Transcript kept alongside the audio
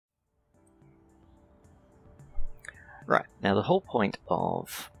Right, now the whole point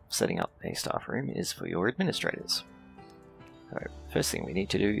of setting up a staff room is for your administrators. So first thing we need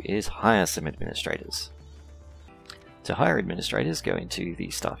to do is hire some administrators. To hire administrators, go into the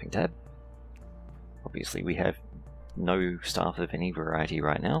staffing tab. Obviously we have no staff of any variety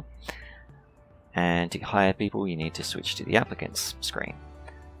right now. And to hire people you need to switch to the applicants screen.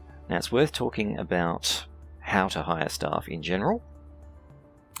 Now it's worth talking about how to hire staff in general.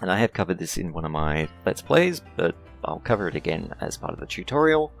 And I have covered this in one of my Let's Plays, but I'll cover it again as part of the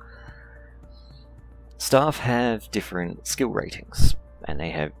tutorial. Staff have different skill ratings, and they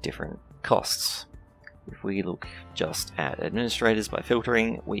have different costs. If we look just at administrators by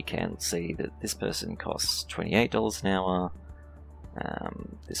filtering, we can see that this person costs $28 an hour,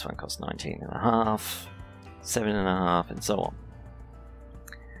 this one costs $19.50, $7.50, and so on.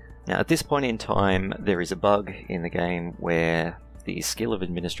 Now at this point in time, there is a bug in the game where the skill of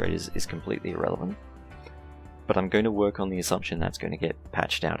administrators is completely irrelevant, but I'm going to work on the assumption that's going to get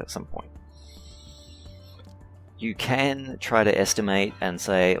patched out at some point. You can try to estimate and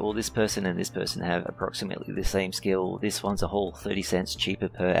say, well, this person and this person have approximately the same skill, this one's a whole 30 cents cheaper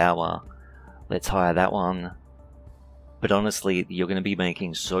per hour, let's hire that one. But honestly, you're going to be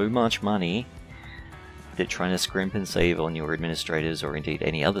making so much money that trying to scrimp and save on your administrators or indeed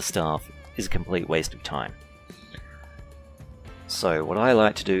any other staff is a complete waste of time. So what I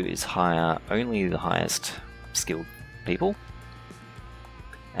like to do is hire only the highest skilled people,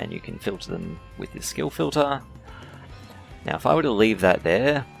 and you can filter them with this skill filter. Now if I were to leave that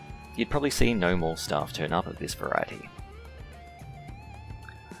there, you'd probably see no more staff turn up of this variety.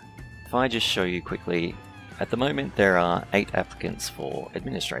 If I just show you quickly, at the moment there are 8 applicants for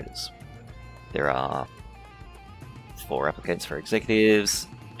administrators. There are 4 applicants for executives,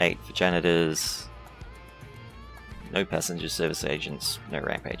 8 for janitors, no passenger service agents, no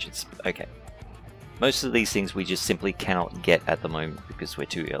ramp agents. Okay. Most of these things we just simply cannot get at the moment because we're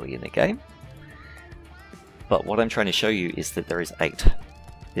too early in the game. But what I'm trying to show you is that there is 8.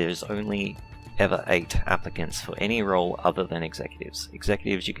 There's only ever 8 applicants for any role other than executives.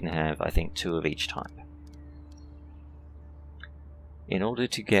 Executives you can have, I think, 2 of each type. In order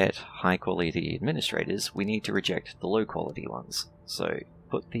to get high quality administrators, we need to reject the low quality ones. So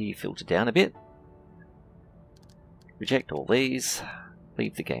put the filter down a bit, reject all these,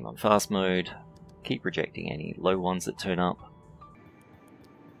 leave the game on fast mode, keep rejecting any low ones that turn up.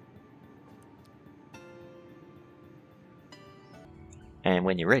 And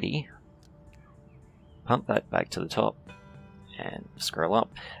when you're ready, pump that back to the top and scroll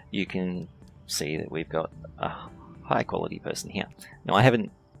up. You can see that we've got a high quality person here. Now I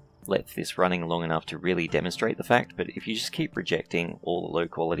haven't left this running long enough to really demonstrate the fact, but if you just keep rejecting all the low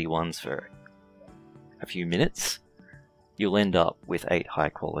quality ones for a few minutes, you'll end up with 8 high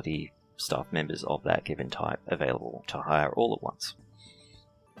quality staff members of that given type available to hire all at once.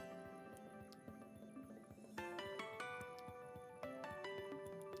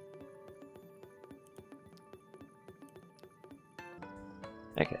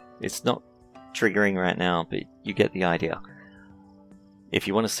 Okay, it's not triggering right now, but you get the idea. If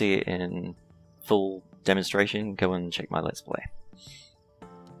you want to see it in full demonstration, go and check my Let's Play.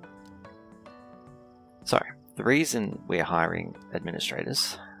 So, the reason we're hiring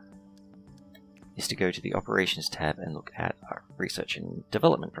administrators is to go to the Operations tab and look at our Research and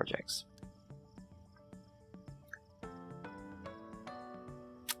Development projects.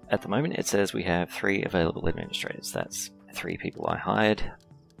 At the moment it says we have 3 available administrators. That's 3 people I hired.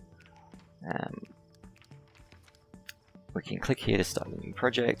 We can click here to start a new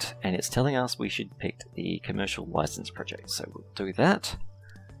project, and it's telling us we should pick the commercial license project. So we'll do that,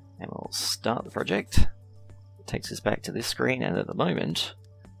 and we'll start the project. It takes us back to this screen, and at the moment,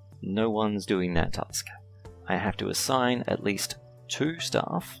 no one's doing that task. I have to assign at least 2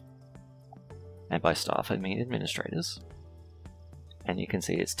 staff, and by staff I mean administrators, and you can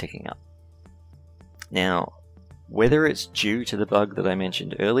see it's ticking up. Now, whether it's due to the bug that I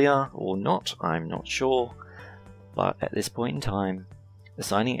mentioned earlier or not, I'm not sure, but at this point in time,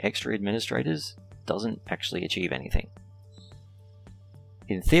 assigning extra administrators doesn't actually achieve anything.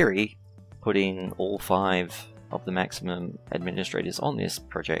 In theory, putting all 5 of the maximum administrators on this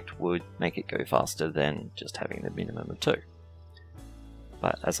project would make it go faster than just having the minimum of 2.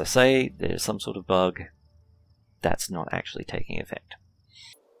 But as I say, there's some sort of bug that's not actually taking effect.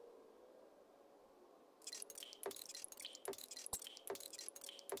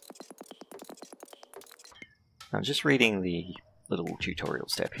 I'm just reading the little tutorial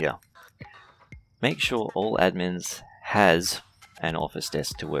step here. Make sure all admins has an office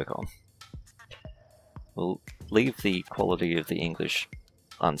desk to work on. We'll leave the quality of the English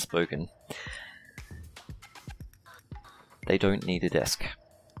unspoken. they don't need a desk.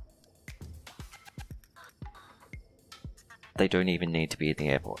 They don't even need to be in the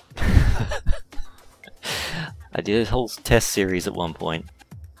airport. I did a whole test series at one point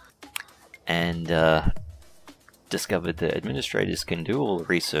and discovered that administrators can do all the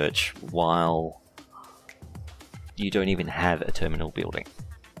research while you don't even have a terminal building.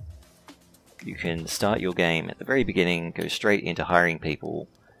 You can start your game at the very beginning, go straight into hiring people,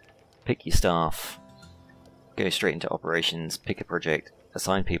 pick your staff, go straight into operations, pick a project,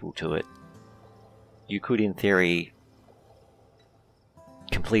 assign people to it. You could, in theory,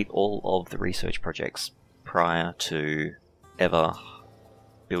 complete all of the research projects prior to ever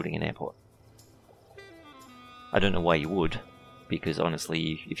building an airport. I don't know why you would, because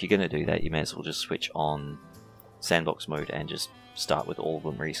honestly, if you're going to do that, you may as well just switch on sandbox mode and just start with all of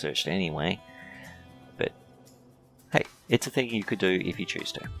them researched anyway. But hey, it's a thing you could do if you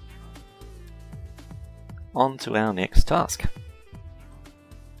choose to. On to our next task.